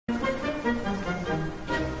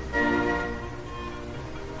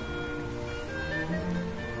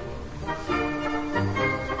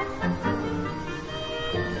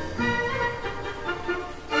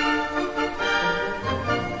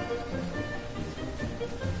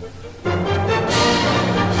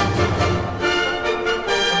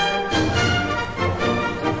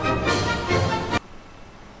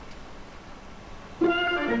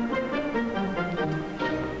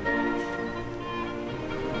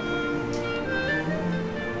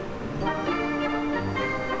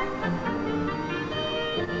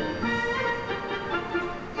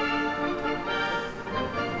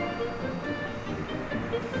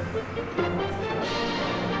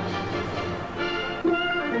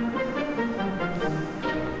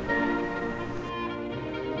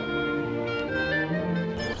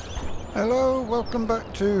Welcome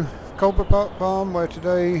back to Coldborough Farm, where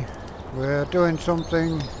today we're doing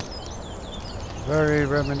something very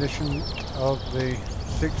reminiscent of the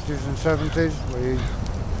 60s and 70s. We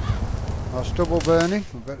are stubble burning.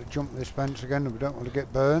 We better jump this fence again if we don't want to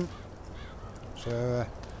get burned. So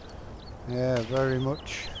yeah, very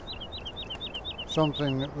much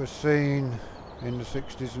something that was seen in the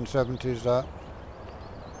 60s and 70s, that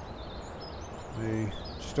the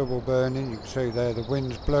stubble burning. You can see there the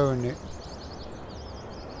wind's blowing it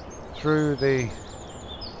through the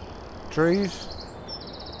trees.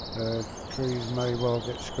 The trees may well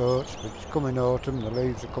get scorched, but it's coming autumn, the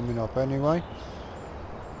leaves are coming up anyway.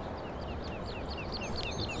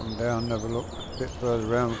 We'll come down and have a look a bit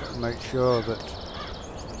further around. We've got to make sure that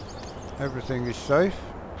everything is safe.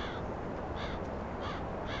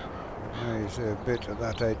 Now you see a bit of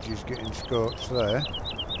that edge is getting scorched there.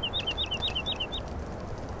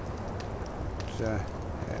 Yeah,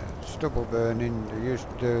 stubble burning, they used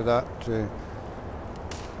to do that to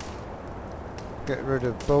get rid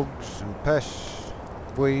of bugs and pests,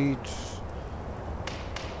 weeds.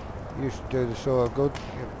 Used to do the soil good,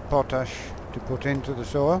 get potash to put into the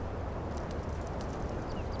soil.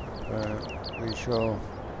 We shall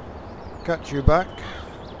catch you back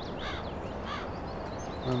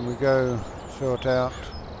when we go sort out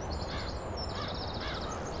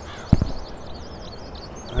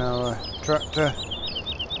our tractor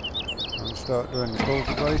and start doing the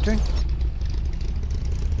cultivating.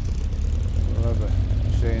 We'll have a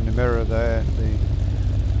see in the mirror there the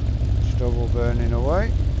stubble burning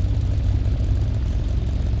away.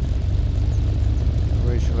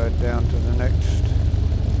 We shall head down to the next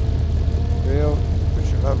field. We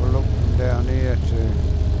shall have a look from down here to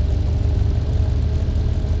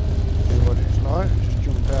see what it's like. Just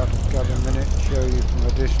jump out and grab a minute and show you from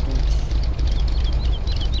a distance.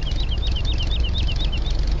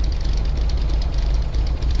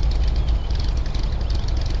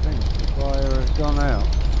 Gone out.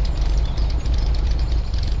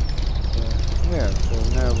 So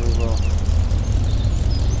now we will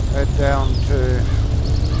head down to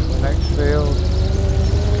the next field.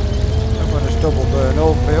 I'm going to stubble burn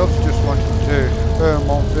all fields, just wanted to burn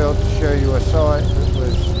one field to show you a site that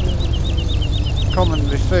was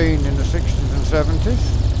commonly seen in the 60s and 70s,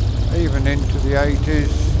 even into the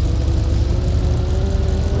 80s.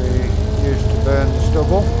 We used to burn the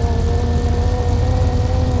stubble.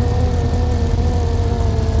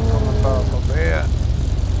 Here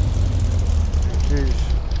it is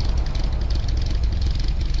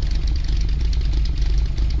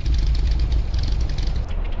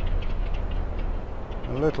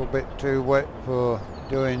a little bit too wet for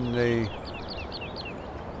doing the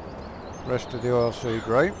rest of the oilseed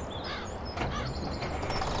rape.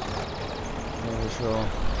 We shall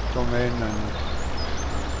come in and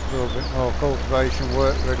do a bit more cultivation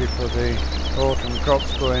work ready for the autumn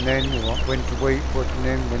crops going in. We want winter wheat putting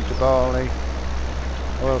in, winter barley,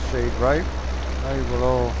 oilseed rape. They will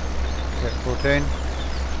all get put in.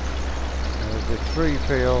 There'll be 3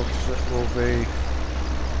 fields that will be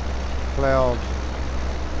ploughed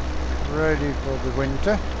ready for the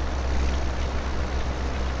winter,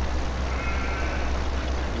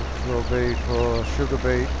 which will be for sugar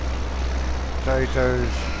beet,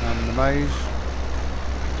 potatoes and the maize.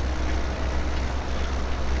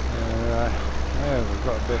 Yeah, we've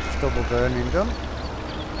got a bit of stubble burning done.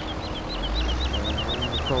 When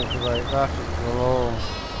we cultivate that, it will all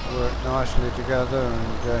work nicely together,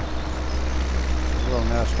 and we'll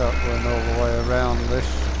now start going all the way around this.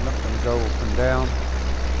 I'm not going to go up and down.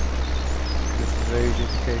 Just as easy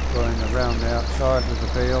to keep going around the outside of the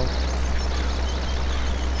field.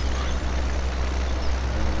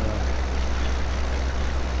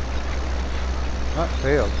 That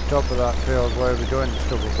field, the top of that field where we're doing the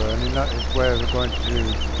stubble burning, that is where we're going to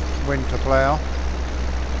winter plough.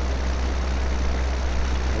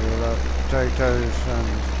 We'll have potatoes and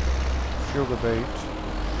sugar beet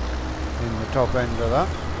in the top end of that.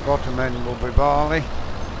 Bottom end will be barley,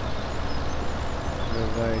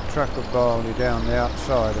 with a track of barley down the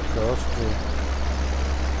outside, of course, to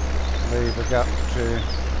leave a gap to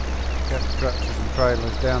get the tractors and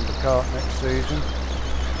trailers down to cart next season.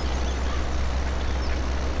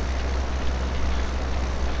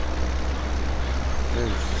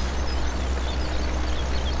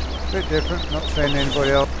 A bit different, not seeing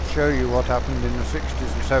anybody else show you what happened in the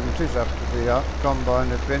 60s and 70s after the combine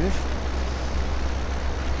had finished.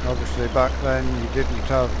 Obviously back then you didn't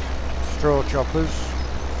have straw choppers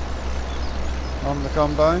on the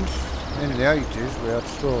combines. In the 80s we had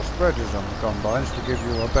straw spreaders on the combines to give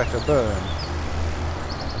you a better burn,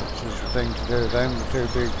 which is the thing to do then, the two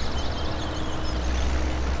big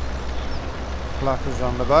platters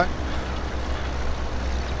on the back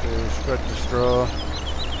to spread the straw,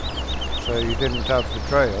 so you didn't have the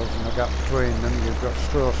trails and a gap between them. You've got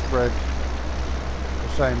straw spread the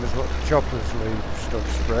same as what the choppers leave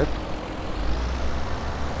stuff spread.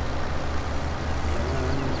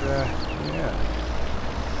 And yeah,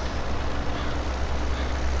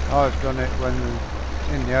 I've done it when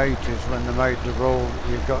in the 80s when they made the rule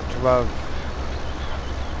you've got to have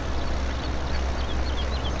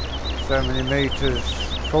so many metres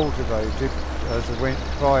cultivated as a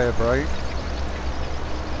fire break. I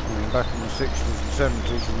mean, back in the 60s and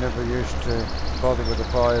 70s you never used to bother with a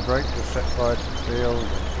fire break, just set fire to the field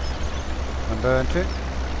and burnt it.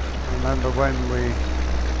 I remember when we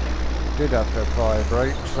did have the fire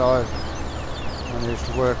breaks, when I used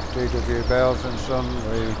to work at D.W. Bales and Son,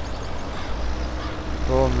 the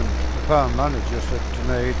farm manager said to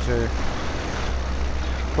me to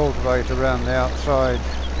cultivate around the outside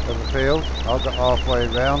of the field. I got halfway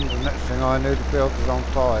round, the next thing I knew the field was on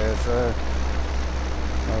fire, so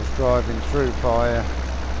I was driving through fire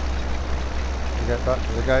to get back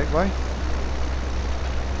to the gateway.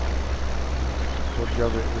 Good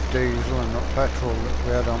job it was diesel and not petrol that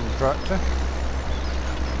we had on the tractor.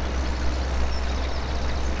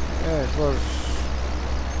 Yeah, it was,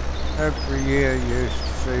 every year you used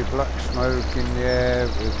to see black smoke in the air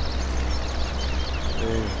with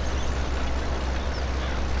the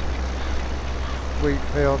wheat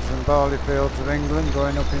fields and barley fields of England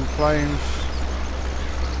going up in flames.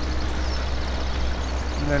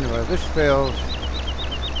 And anyway, this field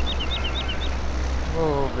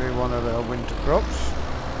will be one of our winter crops.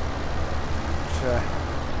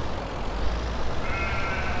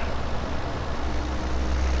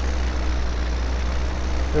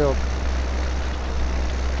 Field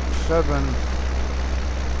 7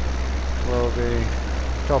 will be,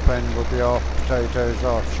 top end will be half potatoes,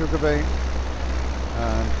 half sugar beet,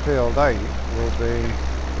 and field 8 will be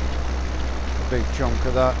a big chunk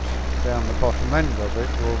of that. Down the bottom end of it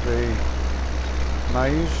will be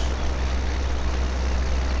maize.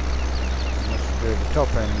 Must be the top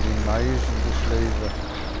end in maize and just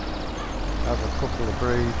have a couple of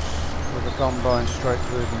breeds with a combine straight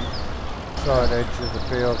through the side edge of the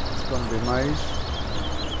field. It's going to be maize.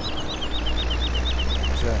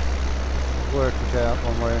 Work it out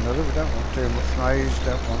one way or another. We don't want too much maize,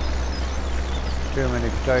 don't want too many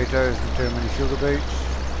potatoes and too many sugar beets.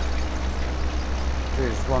 It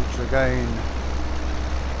is once again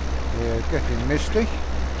getting misty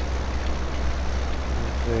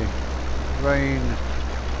with the rain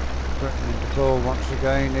threatening to fall once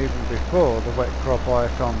again, even before the wet crop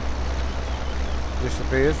icon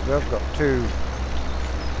disappears. We have got 2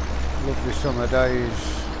 lovely summer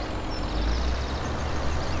days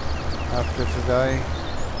after today,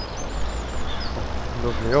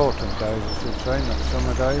 lovely autumn days I should say, not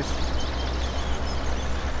summer days.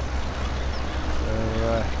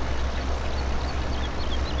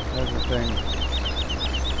 Everything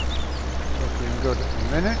looking good at the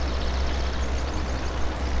minute.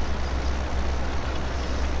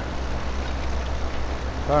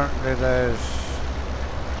 Apparently there's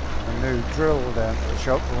a new drill down at the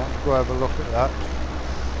shop. I want to go have a look at that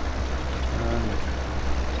and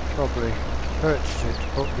probably purchase it to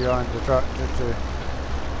put behind the tractor to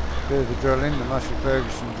do the drilling. The Massey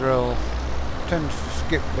Ferguson drill tends to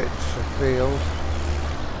skip bits of field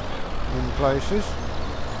in places.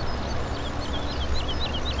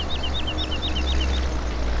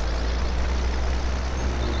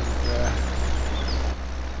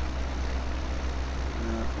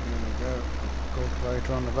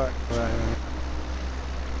 Cultivator on the back there.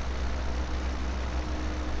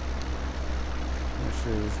 This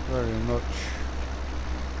is very much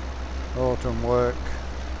autumn work,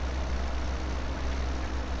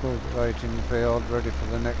 cultivating the field ready for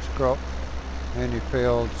the next crop. Any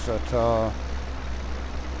fields that are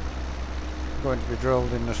going to be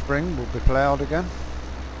drilled in the spring will be ploughed again,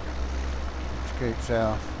 which keeps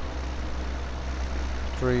our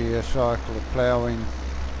 3-year cycle of ploughing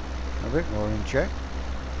a bit more in check.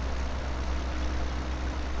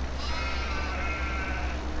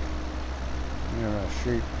 Here are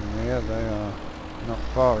sheep from here, they are not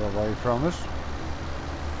far away from us.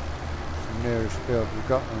 It's the nearest field we've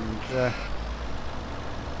got, and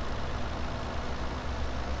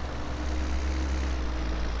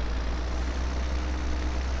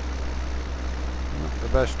not the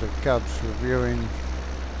best of cabs for viewing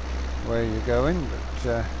where you're going, but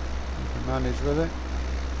you can manage with it.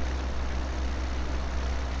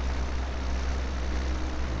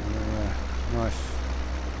 Nice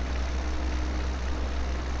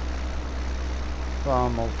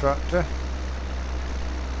farm old tractor.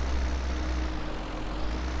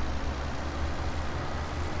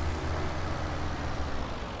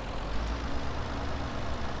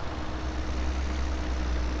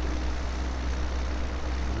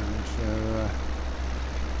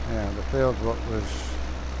 field what was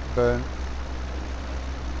burnt.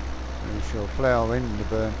 We shall plough in the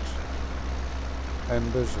burnt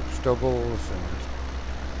embers of stubbles and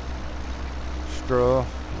straw,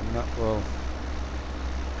 and that will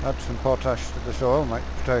add some potash to the soil, make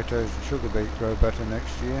potatoes and sugar beet grow better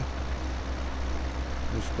next year.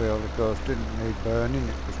 This field of course didn't need burning,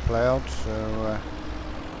 it was ploughed, so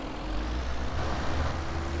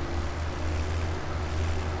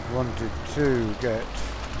wanted to get,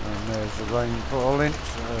 and there's the rain falling,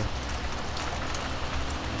 so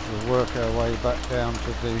we'll work our way back down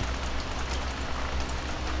to the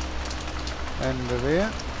end of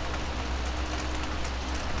here,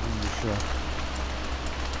 and we shall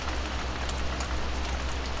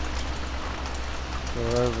go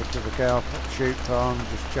over to the sheep farm,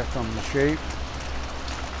 just check on the sheep,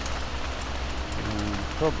 and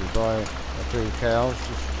probably buy a few cows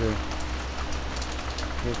just to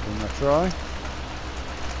give them a try.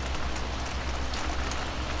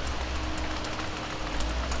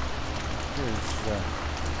 It is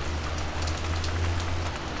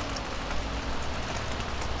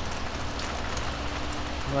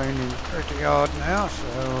raining pretty hard now,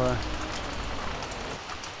 so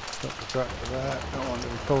stop the tractor there. Don't want to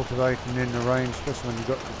be cultivating in the rain, especially when you've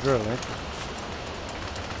got to drill it.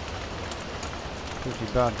 It's pretty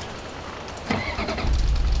bad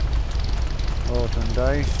autumn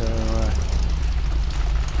day, so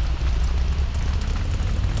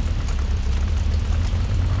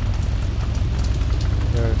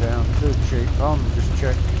go down to the sheep farm and just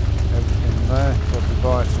check everything there, probably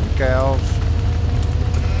buy some cows.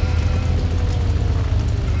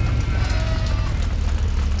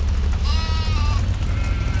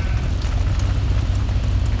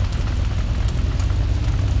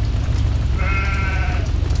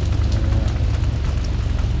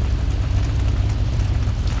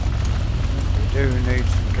 We do need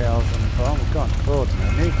some cows on the farm, we can't afford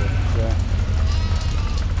many, but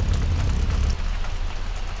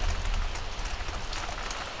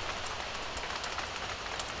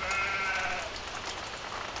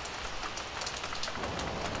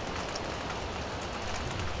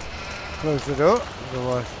close the door,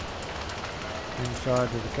 otherwise inside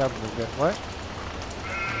of the cab will get wet.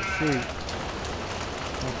 You see,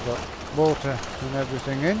 I've got water and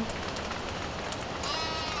everything in.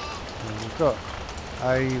 And we've got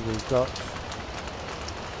hay, we've got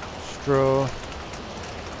straw,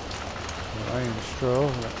 hay and straw,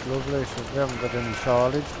 that's lovely. So we haven't got any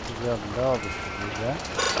silage because we haven't harvested it yet.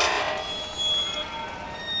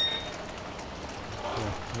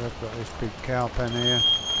 So we've got this big cow pen here.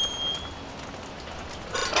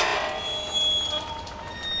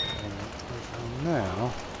 So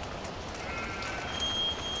now,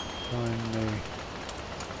 find the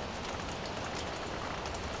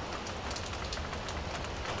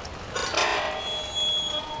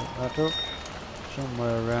that up.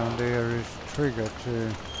 Somewhere around here is the trigger to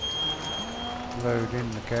load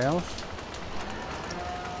in the cows.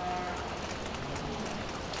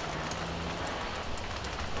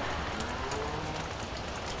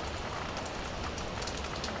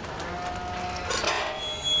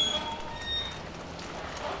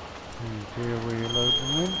 And here where you load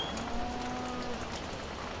them in.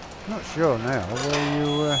 Not sure now where you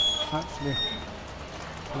actually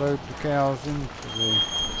load the cows into the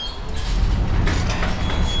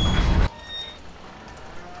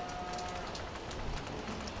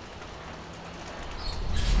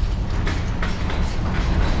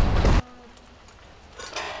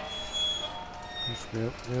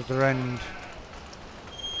up the other end.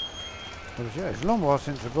 Well, yeah, it's a long while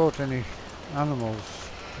since I bought any animals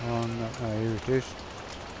on, here it is.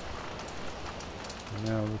 And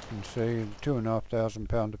now we can see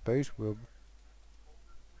 £2,500 a piece. We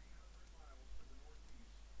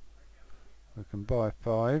can buy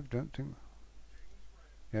 5, don't think.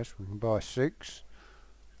 Yes, we can buy 6.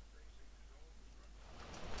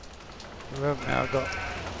 We have now got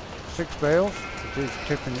 6 bales. It is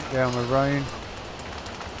tipping it down with rain.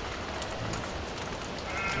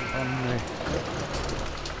 On the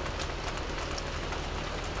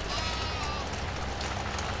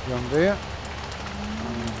John Deere,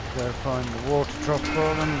 and go find the water trough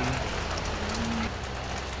for them.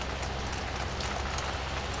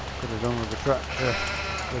 Could have done with the tractor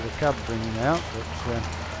with the cab bringing out, but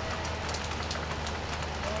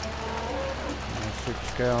there's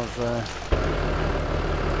 6 cows there.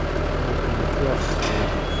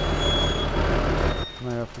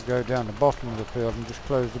 May have to go down the bottom of the field and just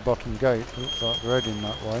close the bottom gate. It looks like they're heading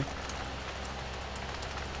that way.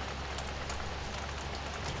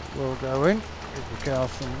 We'll go in, give the cows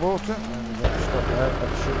some water, and we're going to stop out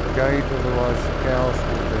and shut the gate, otherwise the cows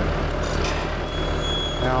will be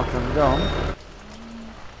out and gone.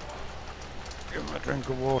 Give them a drink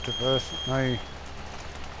of water first. Hey,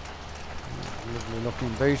 lovely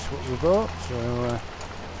looking beast what we bought, so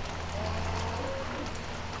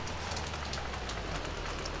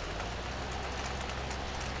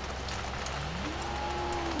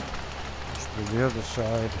must be the other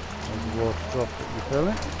side of the water drop that you fill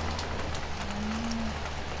it.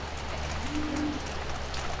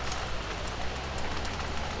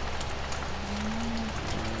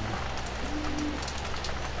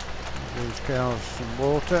 These cows some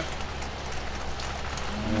water.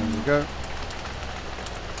 There we go.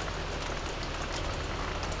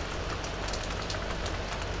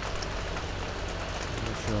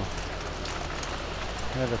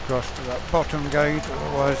 Head across to that bottom gate,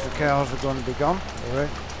 otherwise the cows are going to be gone. They're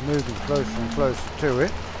moving closer and closer to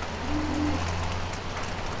it.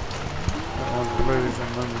 Don't want to lose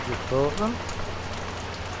them when we just bought them.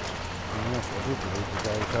 And yes, I did leave the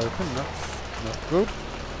gate open, that's not good.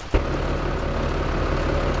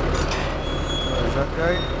 Close that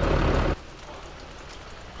gate.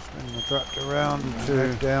 Spin the tractor around to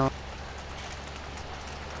head down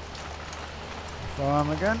the farm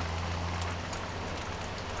again.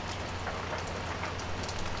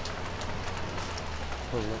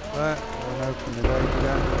 Pull up there and open the gate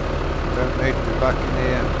again. Don't need to be back in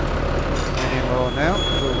here anymore now,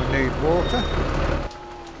 so we need water.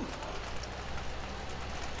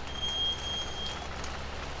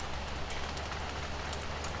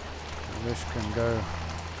 And this can go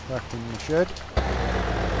back in the shed.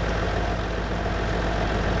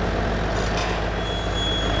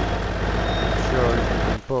 Sure if we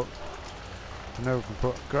can put, I know we can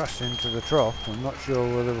put grass into the trough. I'm not sure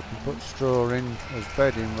whether we can put straw in as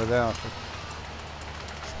bedding without a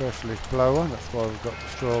specialist blower. That's why we've got the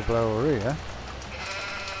straw blower here.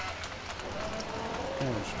 Okay,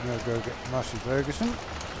 let's now go get Massey Ferguson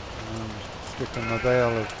and stick on a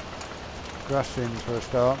bale of grass in for a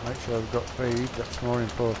start. Make sure we've got feed, that's more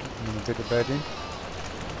important than a bit of bedding.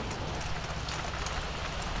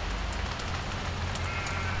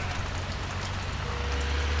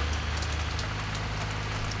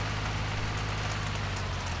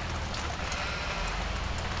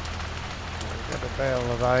 Get a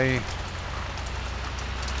bale of hay,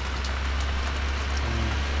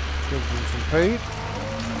 give them some feed.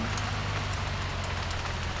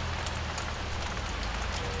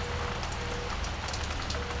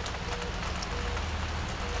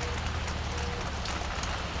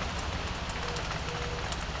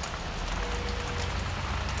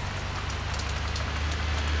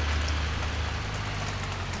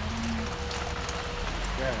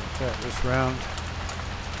 Okay, set this round.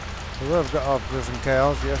 So we've got half a dozen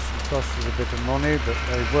cows. Yes, it costs us a bit of money, but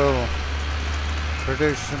they will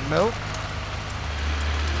produce some milk.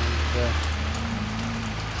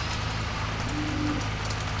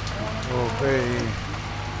 And will be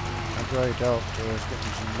a great help to us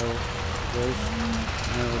getting some milk. We'll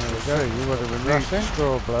see whether we need a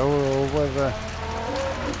straw blower or whether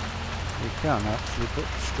we can actually put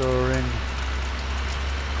the straw in,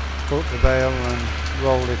 put the bale and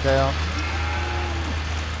roll it out.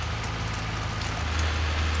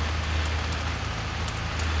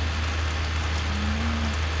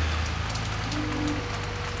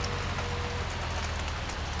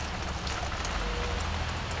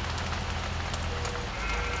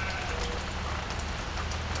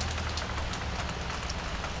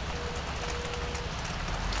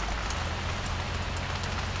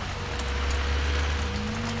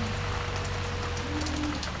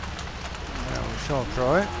 I'll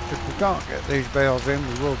try it. If we can't get these bales in,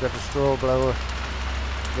 we will get a straw blower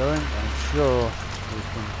going. I'm sure we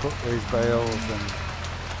can put these bales and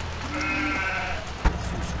put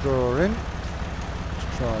some straw in.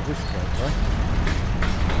 Let's try this gateway.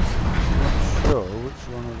 I'm not sure which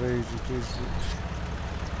one of these it is that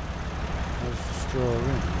has the straw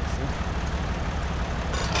in.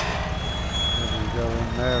 Whether we go in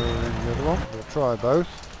there or in the other one. We'll try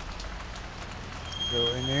both. Go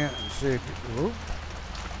in here and see if it will.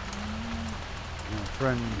 My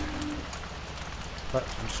friend got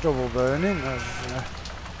some stubble burning. There's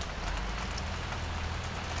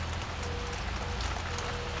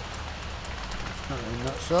nothing on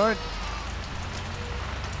that side.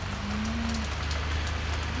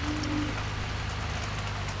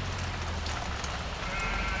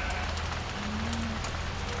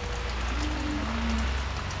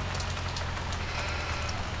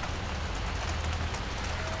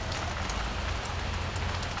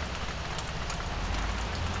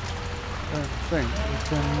 I don't think we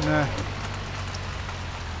can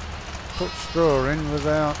put straw in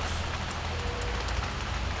without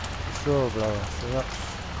the straw blower, so that's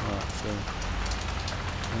Right, so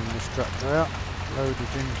bring this tractor out, load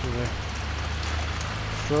it into the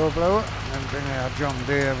straw blower, and then bring our John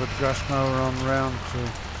Deere with grass mower on round to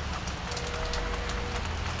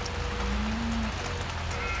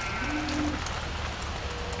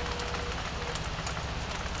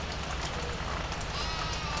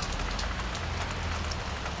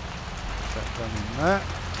that done in there.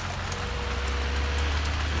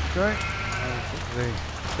 Okay, I'll put the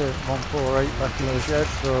 148 back in the shed,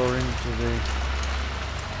 straw into the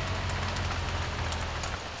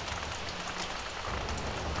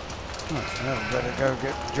right, so now we've got to go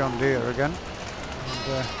get John Deere again and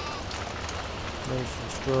load some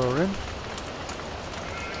straw in.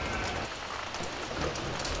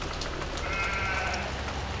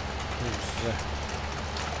 It's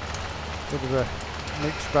a bit of a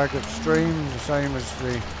mixed bag of stream, the same as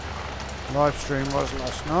the live stream was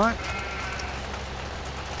last night.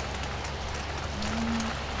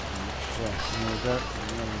 So here we go, and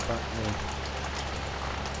then back the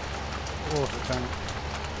water tank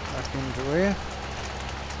back into here.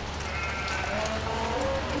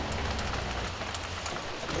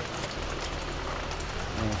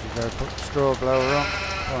 And as you go, put the straw blower on,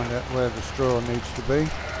 find out where the straw needs to be.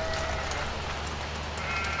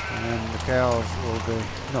 And then the cows will be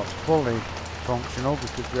not fully functional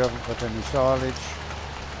because we haven't got any silage.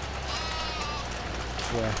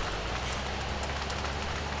 Now,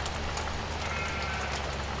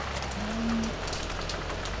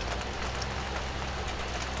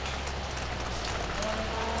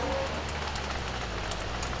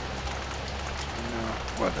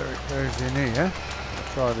 whether it goes in here, I'll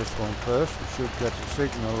try this one first. We should get a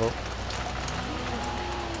signal up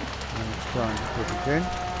when it's trying to put it in.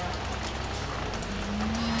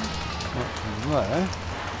 Not from there.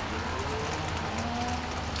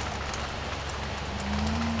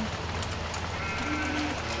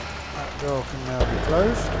 That door can now be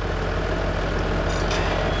closed.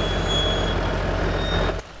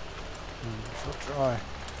 And we'll try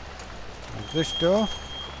with this door.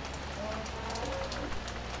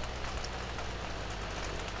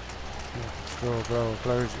 Straw blower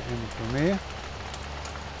close it in from here.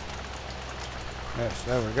 Yes,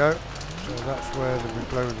 there we go. So that's where we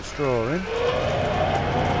blow the straw in.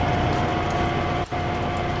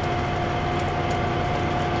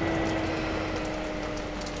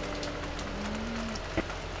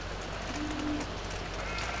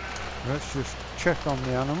 Let's just check on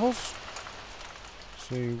the animals,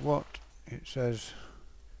 see what it says.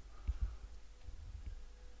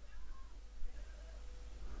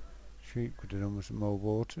 Sheep could have done with some more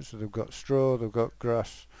water, so they've got straw, they've got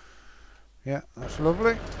grass. Yeah, that's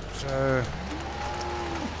lovely. So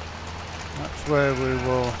that's where we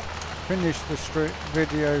will finish the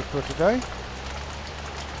video for today.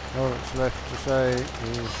 All that's left to say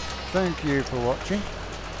is thank you for watching.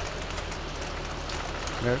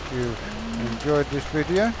 Hope you've enjoyed this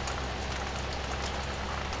video.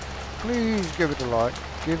 Please give it a like,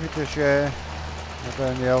 give it a share. Not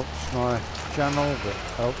only helps my channel, but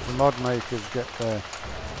helps the mod makers get their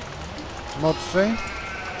mods seen.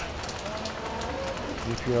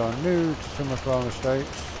 If you are new to Summer Farm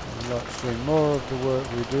Estates and would like to see more of the work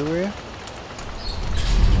we do here,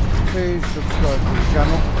 please subscribe to the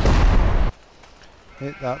channel.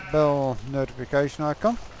 Hit that bell notification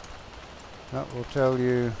icon. That will tell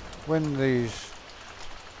you when these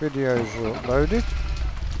videos are uploaded,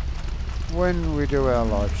 when we do our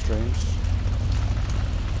live streams.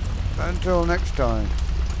 Until next time,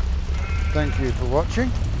 thank you for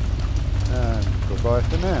watching and goodbye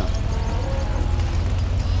for now.